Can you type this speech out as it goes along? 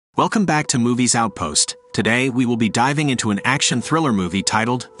Welcome back to Movies Outpost. Today we will be diving into an action thriller movie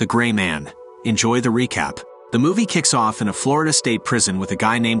titled The Gray Man. Enjoy the recap. The movie kicks off in a Florida state prison with a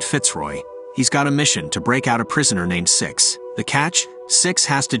guy named Fitzroy. He's got a mission to break out a prisoner named Six. The catch? Six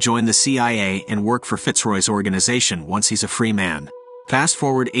has to join the CIA and work for Fitzroy's organization once he's a free man. Fast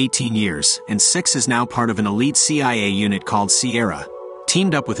forward 18 years, and Six is now part of an elite CIA unit called Sierra.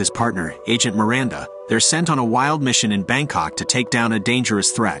 Teamed up with his partner, Agent Miranda, they're sent on a wild mission in Bangkok to take down a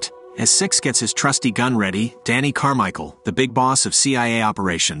dangerous threat. As Six gets his trusty gun ready, Danny Carmichael, the big boss of CIA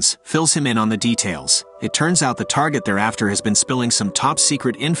operations, fills him in on the details. It turns out the target thereafter has been spilling some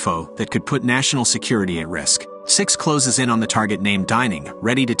top-secret info that could put national security at risk. Six closes in on the target named Dining,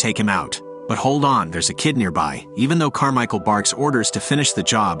 ready to take him out. But hold on, there's a kid nearby. Even though Carmichael barks orders to finish the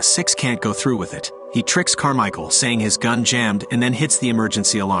job, Six can't go through with it. He tricks Carmichael, saying his gun jammed, and then hits the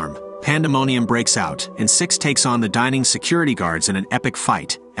emergency alarm. Pandemonium breaks out, and Six takes on the Dining security guards in an epic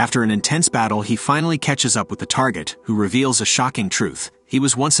fight. After an intense battle, he finally catches up with the target, who reveals a shocking truth. He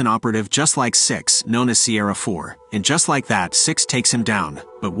was once an operative just like Six, known as Sierra 4. And just like that, Six takes him down.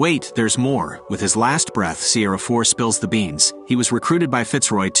 But wait, there's more. With his last breath, Sierra 4 spills the beans. He was recruited by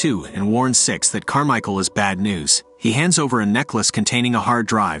Fitzroy too, and warns Six that Carmichael is bad news. He hands over a necklace containing a hard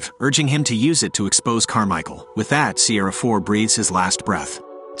drive, urging him to use it to expose Carmichael. With that, Sierra 4 breathes his last breath.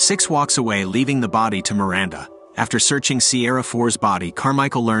 Six walks away, leaving the body to Miranda. After searching Sierra 4's body,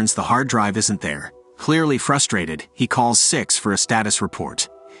 Carmichael learns the hard drive isn't there. Clearly frustrated, he calls Six for a status report.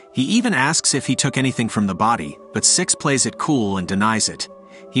 He even asks if he took anything from the body, but Six plays it cool and denies it.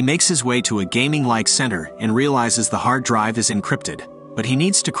 He makes his way to a gaming-like center and realizes the hard drive is encrypted. But he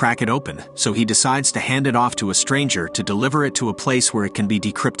needs to crack it open, so he decides to hand it off to a stranger to deliver it to a place where it can be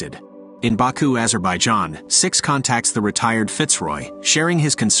decrypted. In Baku, Azerbaijan, Six contacts the retired Fitzroy, sharing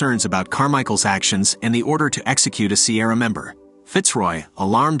his concerns about Carmichael's actions and the order to execute a Sierra member. Fitzroy,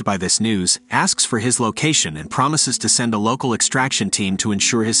 alarmed by this news, asks for his location and promises to send a local extraction team to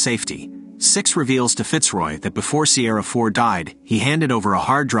ensure his safety. Six reveals to Fitzroy that before Sierra 4 died, he handed over a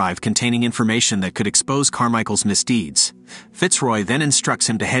hard drive containing information that could expose Carmichael's misdeeds. Fitzroy then instructs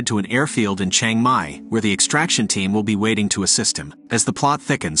him to head to an airfield in Chiang Mai, where the extraction team will be waiting to assist him. As the plot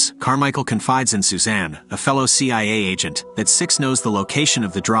thickens, Carmichael confides in Suzanne, a fellow CIA agent, that Six knows the location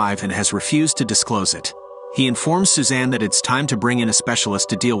of the drive and has refused to disclose it. He informs Suzanne that it's time to bring in a specialist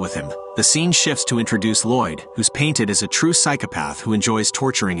to deal with him. The scene shifts to introduce Lloyd, who's painted as a true psychopath who enjoys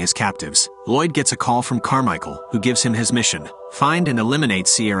torturing his captives. Lloyd gets a call from Carmichael, who gives him his mission: find and eliminate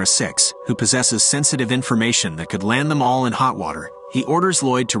Sierra 6, who possesses sensitive information that could land them all in hot water. He orders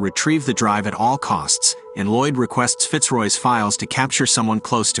Lloyd to retrieve the drive at all costs, and Lloyd requests Fitzroy's files to capture someone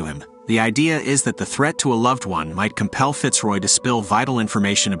close to him. The idea is that the threat to a loved one might compel Fitzroy to spill vital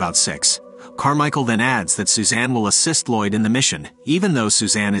information about Six. Carmichael then adds that Suzanne will assist Lloyd in the mission, even though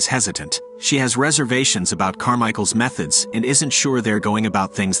Suzanne is hesitant. She has reservations about Carmichael's methods and isn't sure they're going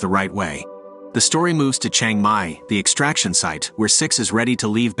about things the right way. The story moves to Chiang Mai, the extraction site, where Six is ready to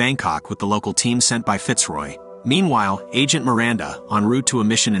leave Bangkok with the local team sent by Fitzroy. Meanwhile, Agent Miranda, en route to a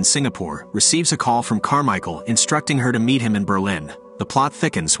mission in Singapore, receives a call from Carmichael instructing her to meet him in Berlin. The plot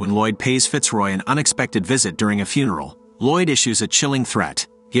thickens when Lloyd pays Fitzroy an unexpected visit during a funeral. Lloyd issues a chilling threat: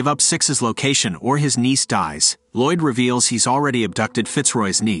 give up Six's location or his niece dies. Lloyd reveals he's already abducted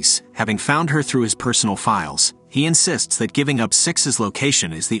Fitzroy's niece, having found her through his personal files. He insists that giving up Six's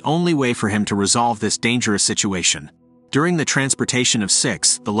location is the only way for him to resolve this dangerous situation. During the transportation of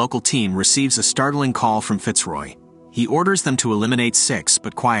Six, the local team receives a startling call from Fitzroy. He orders them to eliminate Six,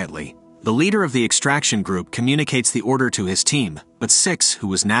 but quietly. The leader of the extraction group communicates the order to his team, but Six, who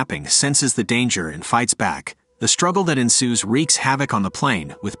was napping, senses the danger and fights back. The struggle that ensues wreaks havoc on the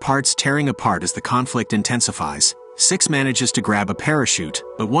plane, with parts tearing apart as the conflict intensifies. Six manages to grab a parachute,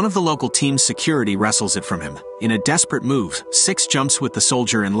 but one of the local team's security wrestles it from him. In a desperate move, Six jumps with the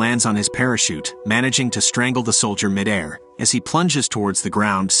soldier and lands on his parachute, managing to strangle the soldier midair. As he plunges towards the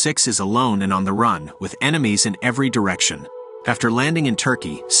ground, Six is alone and on the run, with enemies in every direction. After landing in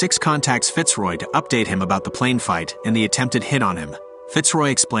Turkey, Six contacts Fitzroy to update him about the plane fight and the attempted hit on him. Fitzroy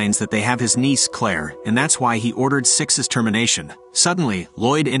explains that they have his niece, Claire, and that's why he ordered Six's termination. Suddenly,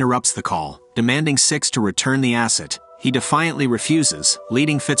 Lloyd interrupts the call, demanding Six to return the asset. He defiantly refuses,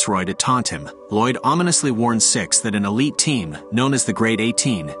 leading Fitzroy to taunt him. Lloyd ominously warns Six that an elite team, known as the Grade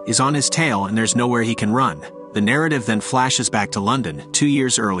 18, is on his tail and there's nowhere he can run. The narrative then flashes back to London, 2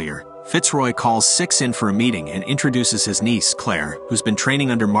 years earlier. Fitzroy calls Six in for a meeting and introduces his niece, Claire, who's been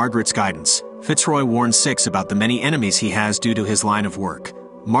training under Margaret's guidance. Fitzroy warns Six about the many enemies he has due to his line of work.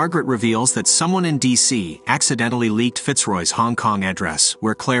 Margaret reveals that someone in DC accidentally leaked Fitzroy's Hong Kong address,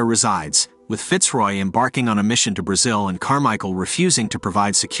 where Claire resides. With Fitzroy embarking on a mission to Brazil and Carmichael refusing to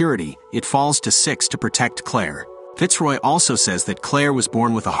provide security, it falls to Six to protect Claire. Fitzroy also says that Claire was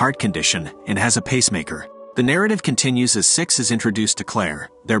born with a heart condition and has a pacemaker. The narrative continues as Six is introduced to Claire.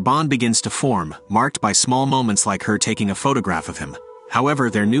 Their bond begins to form, marked by small moments like her taking a photograph of him. However,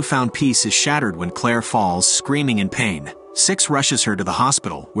 their newfound peace is shattered when Claire falls, screaming in pain. Six rushes her to the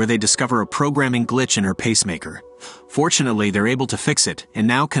hospital, where they discover a programming glitch in her pacemaker. Fortunately, they're able to fix it, and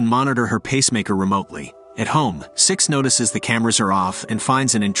now can monitor her pacemaker remotely. At home, Six notices the cameras are off and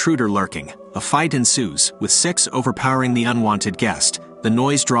finds an intruder lurking. A fight ensues, with Six overpowering the unwanted guest. The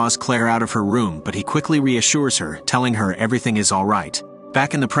noise draws Claire out of her room, but he quickly reassures her, telling her everything is all right.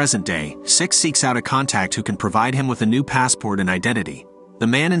 Back in the present day, Six seeks out a contact who can provide him with a new passport and identity. The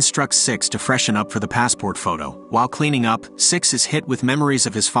man instructs Six to freshen up for the passport photo. While cleaning up, Six is hit with memories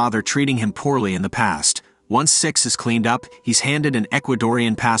of his father treating him poorly in the past. Once Six is cleaned up, he's handed an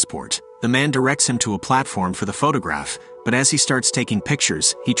Ecuadorian passport. The man directs him to a platform for the photograph, but as he starts taking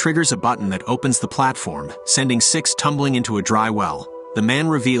pictures, he triggers a button that opens the platform, sending Six tumbling into a dry well. The man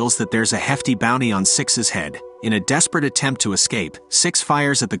reveals that there's a hefty bounty on Six's head. In a desperate attempt to escape, Six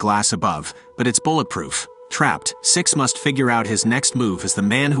fires at the glass above, but it's bulletproof. Trapped, Six must figure out his next move as the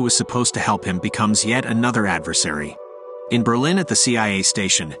man who was supposed to help him becomes yet another adversary. In Berlin at the CIA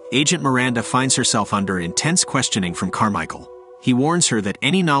station, Agent Miranda finds herself under intense questioning from Carmichael. He warns her that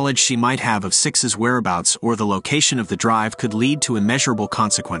any knowledge she might have of Six's whereabouts or the location of the drive could lead to immeasurable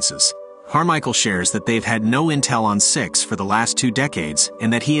consequences. Carmichael shares that they've had no intel on Six for the last 2 decades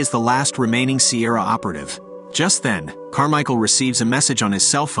and that he is the last remaining Sierra operative. Just then, Carmichael receives a message on his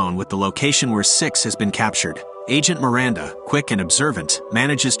cell phone with the location where Six has been captured. Agent Miranda, quick and observant,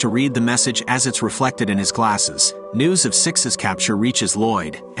 manages to read the message as it's reflected in his glasses. News of Six's capture reaches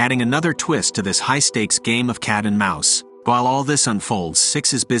Lloyd, adding another twist to this high-stakes game of cat and mouse. While all this unfolds,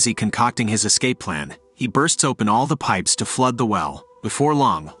 Six is busy concocting his escape plan. He bursts open all the pipes to flood the well. Before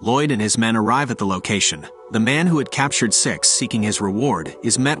long, Lloyd and his men arrive at the location. The man who had captured Six, seeking his reward,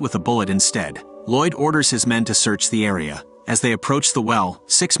 is met with a bullet instead. Lloyd orders his men to search the area. As they approach the well,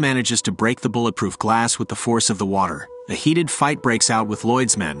 Six manages to break the bulletproof glass with the force of the water. A heated fight breaks out with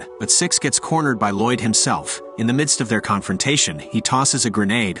Lloyd's men, but Six gets cornered by Lloyd himself. In the midst of their confrontation, he tosses a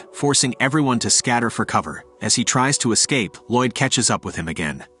grenade, forcing everyone to scatter for cover. As he tries to escape, Lloyd catches up with him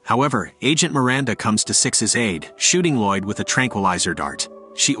again. However, Agent Miranda comes to Six's aid, shooting Lloyd with a tranquilizer dart.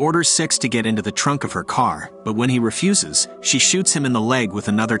 She orders Six to get into the trunk of her car, but when he refuses, she shoots him in the leg with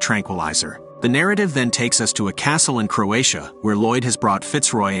another tranquilizer. The narrative then takes us to a castle in Croatia, where Lloyd has brought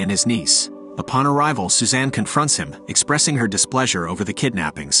Fitzroy and his niece. Upon arrival, Suzanne confronts him, expressing her displeasure over the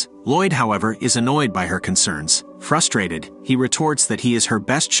kidnappings. Lloyd, however, is annoyed by her concerns. Frustrated, he retorts that he is her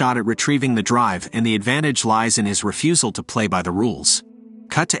best shot at retrieving the drive and the advantage lies in his refusal to play by the rules.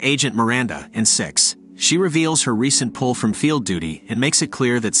 Cut to Agent Miranda and Six. She reveals her recent pull from field duty and makes it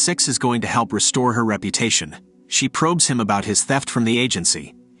clear that Six is going to help restore her reputation. She probes him about his theft from the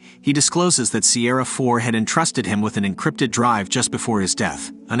agency. He discloses that Sierra 4 had entrusted him with an encrypted drive just before his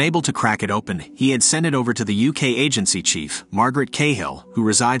death. Unable to crack it open, he had sent it over to the UK agency chief, Margaret Cahill, who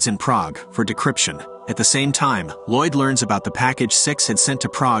resides in Prague, for decryption. At the same time, Lloyd learns about the package Six had sent to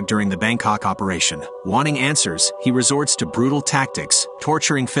Prague during the Bangkok operation. Wanting answers, he resorts to brutal tactics,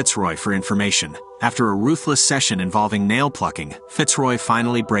 torturing Fitzroy for information. After a ruthless session involving nail-plucking, Fitzroy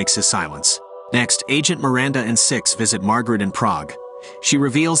finally breaks his silence. Next, Agent Miranda and Six visit Margaret in Prague. She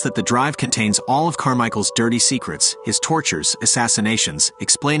reveals that the drive contains all of Carmichael's dirty secrets, his tortures, assassinations,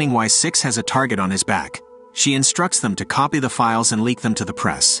 explaining why Six has a target on his back. She instructs them to copy the files and leak them to the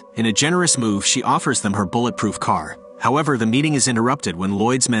press. In a generous move, she offers them her bulletproof car. However, the meeting is interrupted when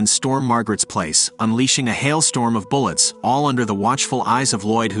Lloyd's men storm Margaret's place, unleashing a hailstorm of bullets, all under the watchful eyes of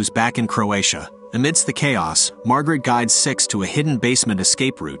Lloyd, who's back in Croatia. Amidst the chaos, Margaret guides Six to a hidden basement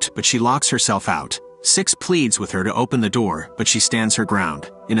escape route, but she locks herself out. Six pleads with her to open the door, but she stands her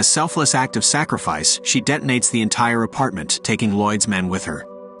ground. In a selfless act of sacrifice, she detonates the entire apartment, taking Lloyd's men with her.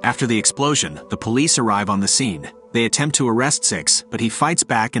 After the explosion, the police arrive on the scene. They attempt to arrest Six, but he fights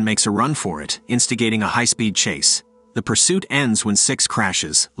back and makes a run for it, instigating a high-speed chase. The pursuit ends when Six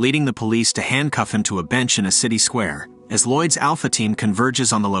crashes, leading the police to handcuff him to a bench in a city square. As Lloyd's Alpha team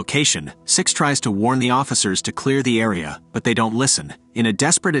converges on the location, Six tries to warn the officers to clear the area, but they don't listen. In a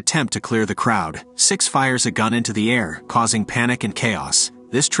desperate attempt to clear the crowd, Six fires a gun into the air, causing panic and chaos.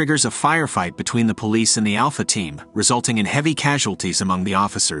 This triggers a firefight between the police and the Alpha team, resulting in heavy casualties among the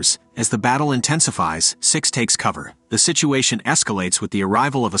officers. As the battle intensifies, Six takes cover. The situation escalates with the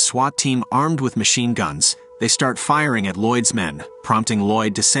arrival of a SWAT team armed with machine guns. They start firing at Lloyd's men, prompting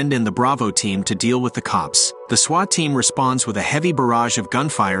Lloyd to send in the Bravo team to deal with the cops. The SWAT team responds with a heavy barrage of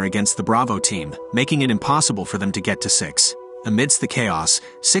gunfire against the Bravo team, making it impossible for them to get to Six. Amidst the chaos,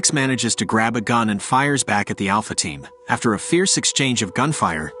 Six manages to grab a gun and fires back at the Alpha team. After a fierce exchange of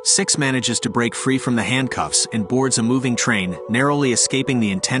gunfire, Six manages to break free from the handcuffs and boards a moving train, narrowly escaping the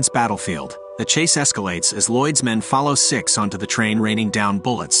intense battlefield. The chase escalates as Lloyd's men follow Six onto the train, raining down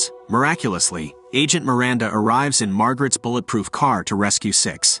bullets. Miraculously, Agent Miranda arrives in Margaret's bulletproof car to rescue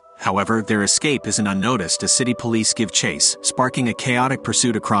Six. However, their escape isn't unnoticed as city police give chase, sparking a chaotic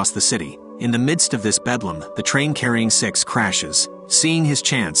pursuit across the city. In the midst of this bedlam, the train carrying Six crashes. Seeing his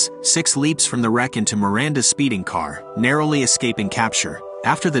chance, Six leaps from the wreck into Miranda's speeding car, narrowly escaping capture.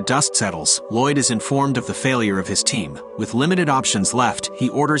 After the dust settles, Lloyd is informed of the failure of his team. With limited options left, he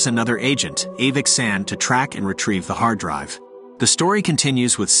orders another agent, Avik Sand, to track and retrieve the hard drive. The story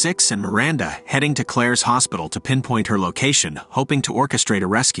continues with Six and Miranda heading to Claire's hospital to pinpoint her location, hoping to orchestrate a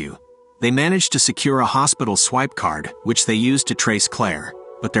rescue. They manage to secure a hospital swipe card, which they use to trace Claire.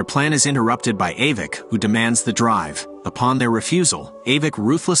 But their plan is interrupted by Avik, who demands the drive. Upon their refusal, Avik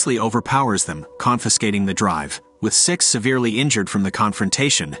ruthlessly overpowers them, confiscating the drive. With Six severely injured from the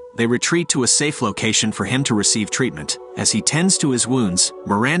confrontation, they retreat to a safe location for him to receive treatment. As he tends to his wounds,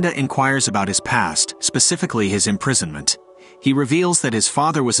 Miranda inquires about his past, specifically his imprisonment. He reveals that his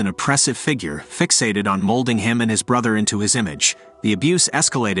father was an oppressive figure, fixated on molding him and his brother into his image. The abuse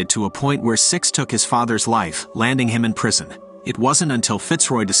escalated to a point where Six took his father's life, landing him in prison. It wasn't until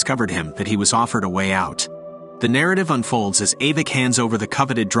Fitzroy discovered him that he was offered a way out. The narrative unfolds as Avik hands over the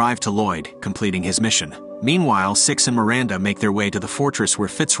coveted drive to Lloyd, completing his mission. Meanwhile, Six and Miranda make their way to the fortress where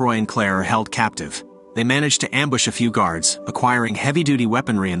Fitzroy and Claire are held captive. They manage to ambush a few guards, acquiring heavy-duty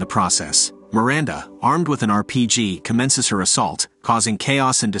weaponry in the process. Miranda, armed with an RPG, commences her assault, causing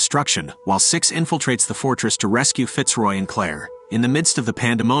chaos and destruction, while Six infiltrates the fortress to rescue Fitzroy and Claire. In the midst of the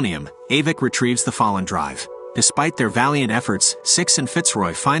pandemonium, Avik retrieves the fallen drive. Despite their valiant efforts, Six and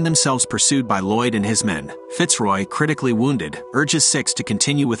Fitzroy find themselves pursued by Lloyd and his men. Fitzroy, critically wounded, urges Six to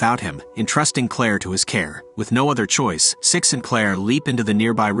continue without him, entrusting Claire to his care. With no other choice, Six and Claire leap into the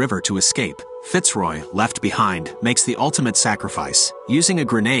nearby river to escape. Fitzroy, left behind, makes the ultimate sacrifice. Using a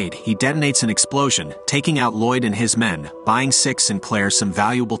grenade, he detonates an explosion, taking out Lloyd and his men, buying Six and Claire some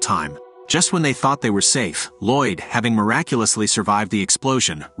valuable time. Just when they thought they were safe, Lloyd, having miraculously survived the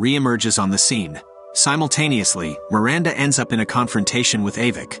explosion, re-emerges on the scene. Simultaneously, Miranda ends up in a confrontation with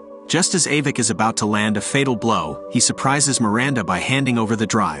Avik. Just as Avik is about to land a fatal blow, he surprises Miranda by handing over the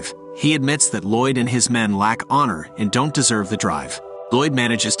drive. He admits that Lloyd and his men lack honor and don't deserve the drive. Lloyd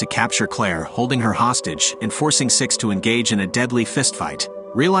manages to capture Claire, holding her hostage and forcing Six to engage in a deadly fistfight.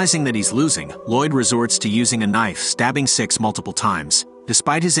 Realizing that he's losing, Lloyd resorts to using a knife, stabbing Six multiple times.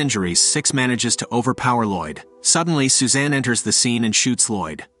 Despite his injuries, Six manages to overpower Lloyd. Suddenly, Suzanne enters the scene and shoots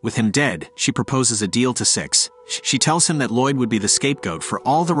Lloyd. With him dead, she proposes a deal to Six. She tells him that Lloyd would be the scapegoat for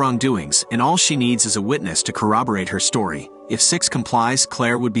all the wrongdoings, and all she needs is a witness to corroborate her story. If Six complies,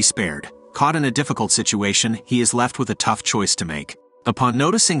 Claire would be spared. Caught in a difficult situation, he is left with a tough choice to make. Upon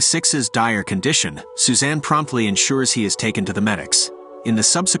noticing Six's dire condition, Suzanne promptly ensures he is taken to the medics. In the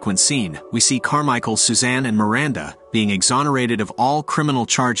subsequent scene, we see Carmichael, Suzanne, and Miranda being exonerated of all criminal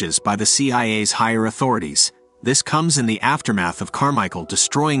charges by the CIA's higher authorities. This comes in the aftermath of Carmichael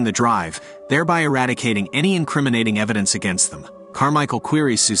destroying the drive, thereby eradicating any incriminating evidence against them. Carmichael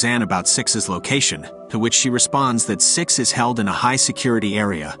queries Suzanne about Six's location, to which she responds that Six is held in a high-security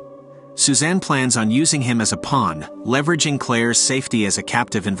area. Suzanne plans on using him as a pawn, leveraging Claire's safety as a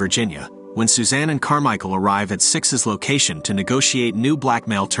captive in Virginia. When Suzanne and Carmichael arrive at Six's location to negotiate new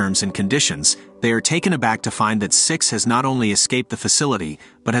blackmail terms and conditions, they are taken aback to find that Six has not only escaped the facility,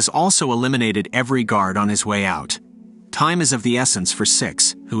 but has also eliminated every guard on his way out. Time is of the essence for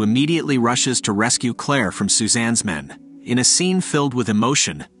Six, who immediately rushes to rescue Claire from Suzanne's men. In a scene filled with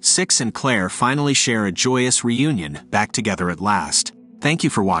emotion, Six and Claire finally share a joyous reunion, back together at last. Thank you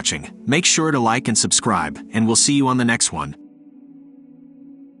for watching. Make sure to like and subscribe, and we'll see you on the next one.